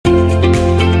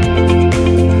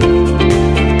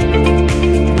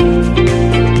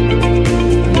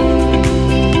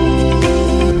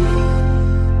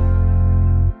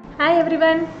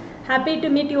happy to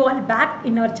meet you all back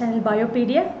in our channel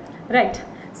Biopedia. Right.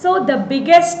 So the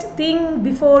biggest thing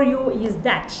before you is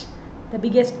that, the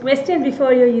biggest question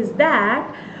before you is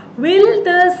that, will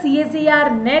the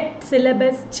CSIR NET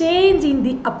syllabus change in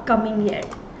the upcoming year?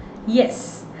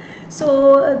 Yes.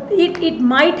 So it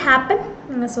might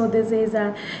happen. So this is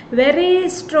a very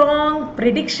strong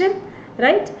prediction,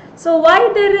 right? So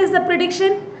why there is a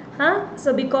prediction?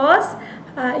 So because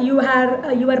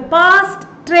your past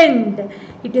trend,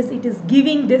 it is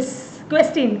giving this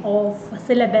question of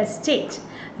syllabus change,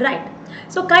 right?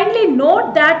 So kindly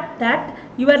note that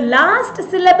your last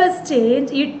syllabus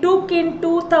change it took in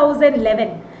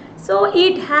 2011. So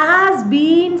it has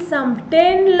been some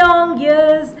 10 long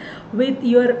years with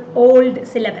your old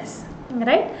syllabus,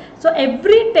 right? So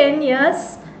every 10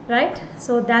 years, right?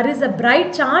 So there is a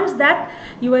bright chance that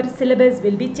your syllabus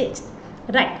will be changed,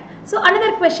 right? So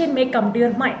another question may come to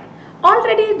your mind.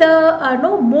 Already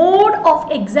the mode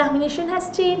of examination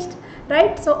has changed,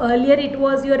 right? So earlier it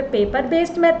was your paper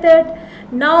based method.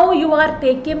 Now you are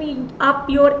taking up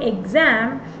your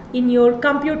exam in your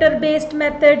computer based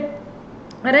method,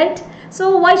 right?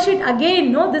 So why should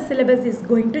again the syllabus is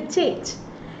going to change?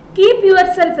 Keep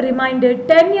yourself reminded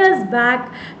 10 years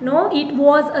back, it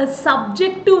was a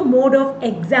subjective mode of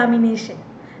examination,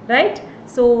 right?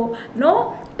 So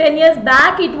 10 years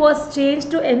back it was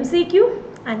changed to MCQ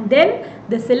and then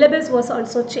the syllabus was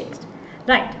also changed,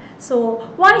 right? So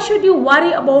why should you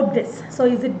worry about this? So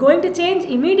is it going to change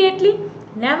immediately?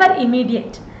 Never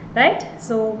immediate, right?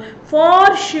 So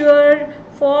for sure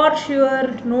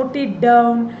note it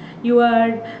down.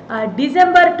 Your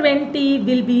December 20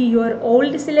 will be your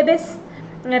old syllabus,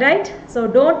 right? So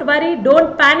don't worry,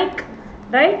 don't panic,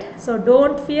 right? So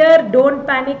don't fear, don't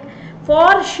panic.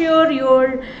 For sure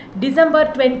your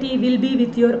December 20 will be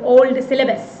with your old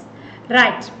syllabus,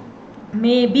 right?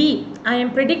 Maybe I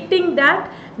am predicting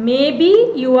that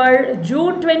maybe your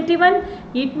June 21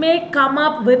 it may come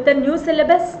up with a new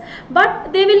syllabus,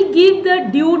 but they will give the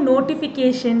due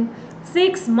notification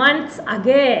 6 months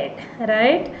ahead,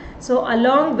 right? So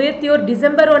along with your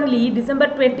December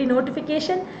 20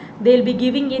 notification, they will be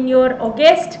giving in your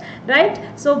August, right?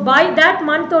 So by that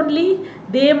month only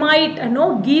they might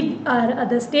give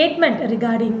the statement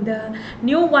regarding the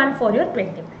new one for your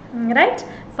 20, right?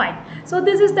 Fine. So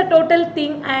this is the total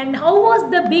thing. And how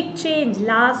was the big change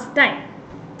last time?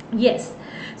 Yes.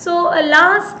 So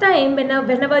last time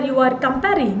whenever you are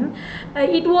comparing,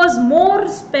 it was more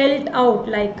spelled out,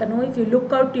 like if you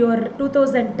look out your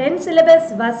 2010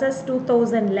 syllabus versus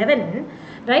 2011,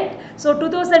 right? So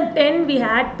 2010 we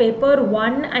had paper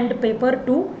 1 and paper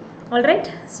 2.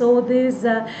 Alright, so this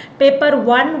paper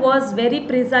 1 was very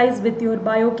precise with your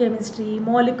biochemistry,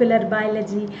 molecular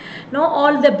biology.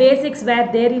 All the basics were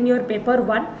there in your paper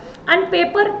 1, and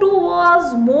paper 2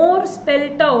 was more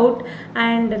spelled out,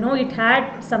 and it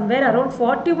had somewhere around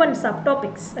 41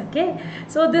 subtopics. Okay,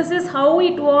 so this is how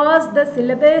it was the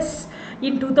syllabus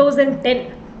in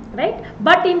 2010. Right,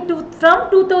 but from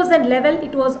 2011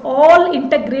 it was all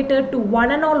integrated to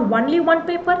one and all only one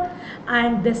paper,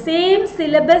 and the same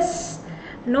syllabus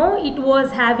it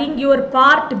was having your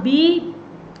part B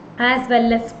as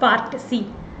well as part C,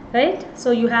 right?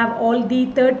 So you have all the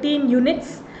 13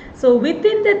 units. So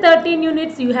within the 13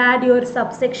 units you had your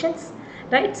subsections,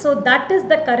 right? So that is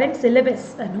the current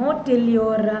syllabus till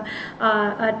your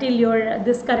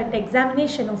this current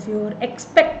examination of your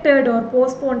expected or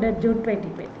postponed June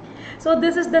 2020. So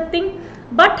this is the thing.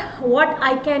 But what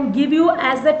I can give you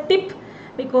as a tip,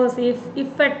 because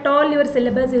if at all your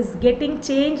syllabus is getting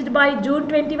changed by June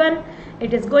 21,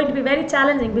 it is going to be very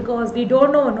challenging, because we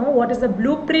don't know what is the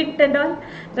blueprint and all,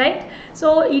 right?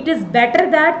 So it is better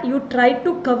that you try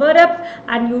to cover up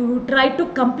and you try to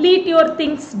complete your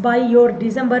things by your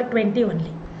December 20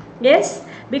 only. Yes,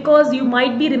 because you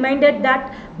might be reminded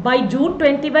that by June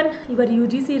 21 your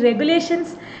UGC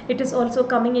regulations, it is also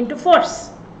coming into force.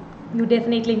 You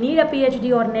definitely need a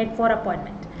PhD or NET for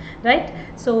appointment, right?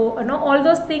 So all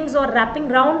those things are wrapping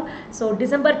round. So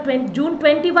June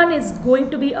 21 is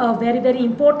going to be a very, very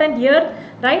important year,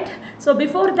 right? So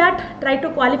before that, try to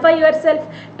qualify yourself,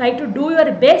 try to do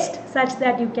your best such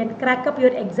that you can crack up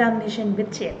your examination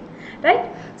with cheer,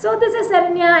 right? So this is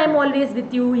Saranya. I am always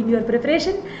with you in your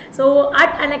preparation. So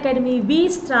at Unacademy we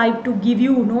strive to give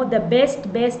you the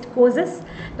best courses,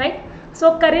 right?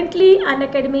 So currently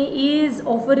Unacademy is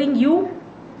offering you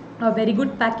a very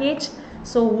good package.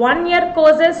 So 1 year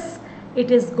courses,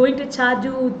 it is going to charge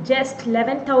you just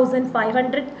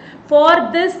 11,500.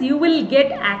 For this you will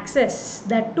get access,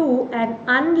 that too an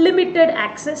unlimited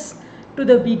access to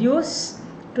the videos,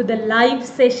 to the live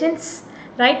sessions,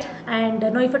 right? And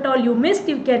if at all you missed,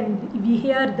 you can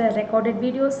hear the recorded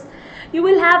videos. You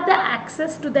will have the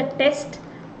access to the test.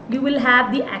 You will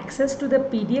have the access to the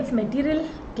PDF material,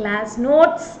 class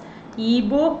notes,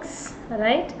 e-books,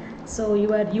 right? So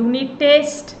your unit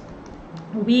test,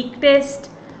 week test,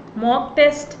 mock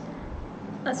test.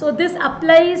 So this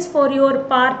applies for your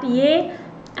part A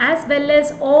as well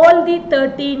as all the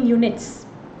 13 units,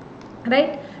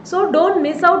 right? So don't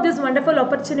miss out this wonderful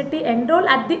opportunity. Enroll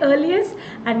at the earliest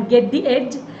and get the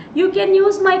edge. You can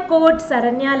use my code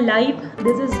Saranya Live.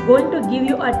 This is going to give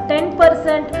you a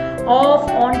 10% off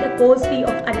on the course fee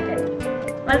of Unacademy.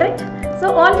 Alright,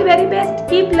 so all the very best.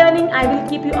 Keep learning. I will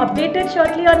keep you updated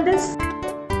shortly on this.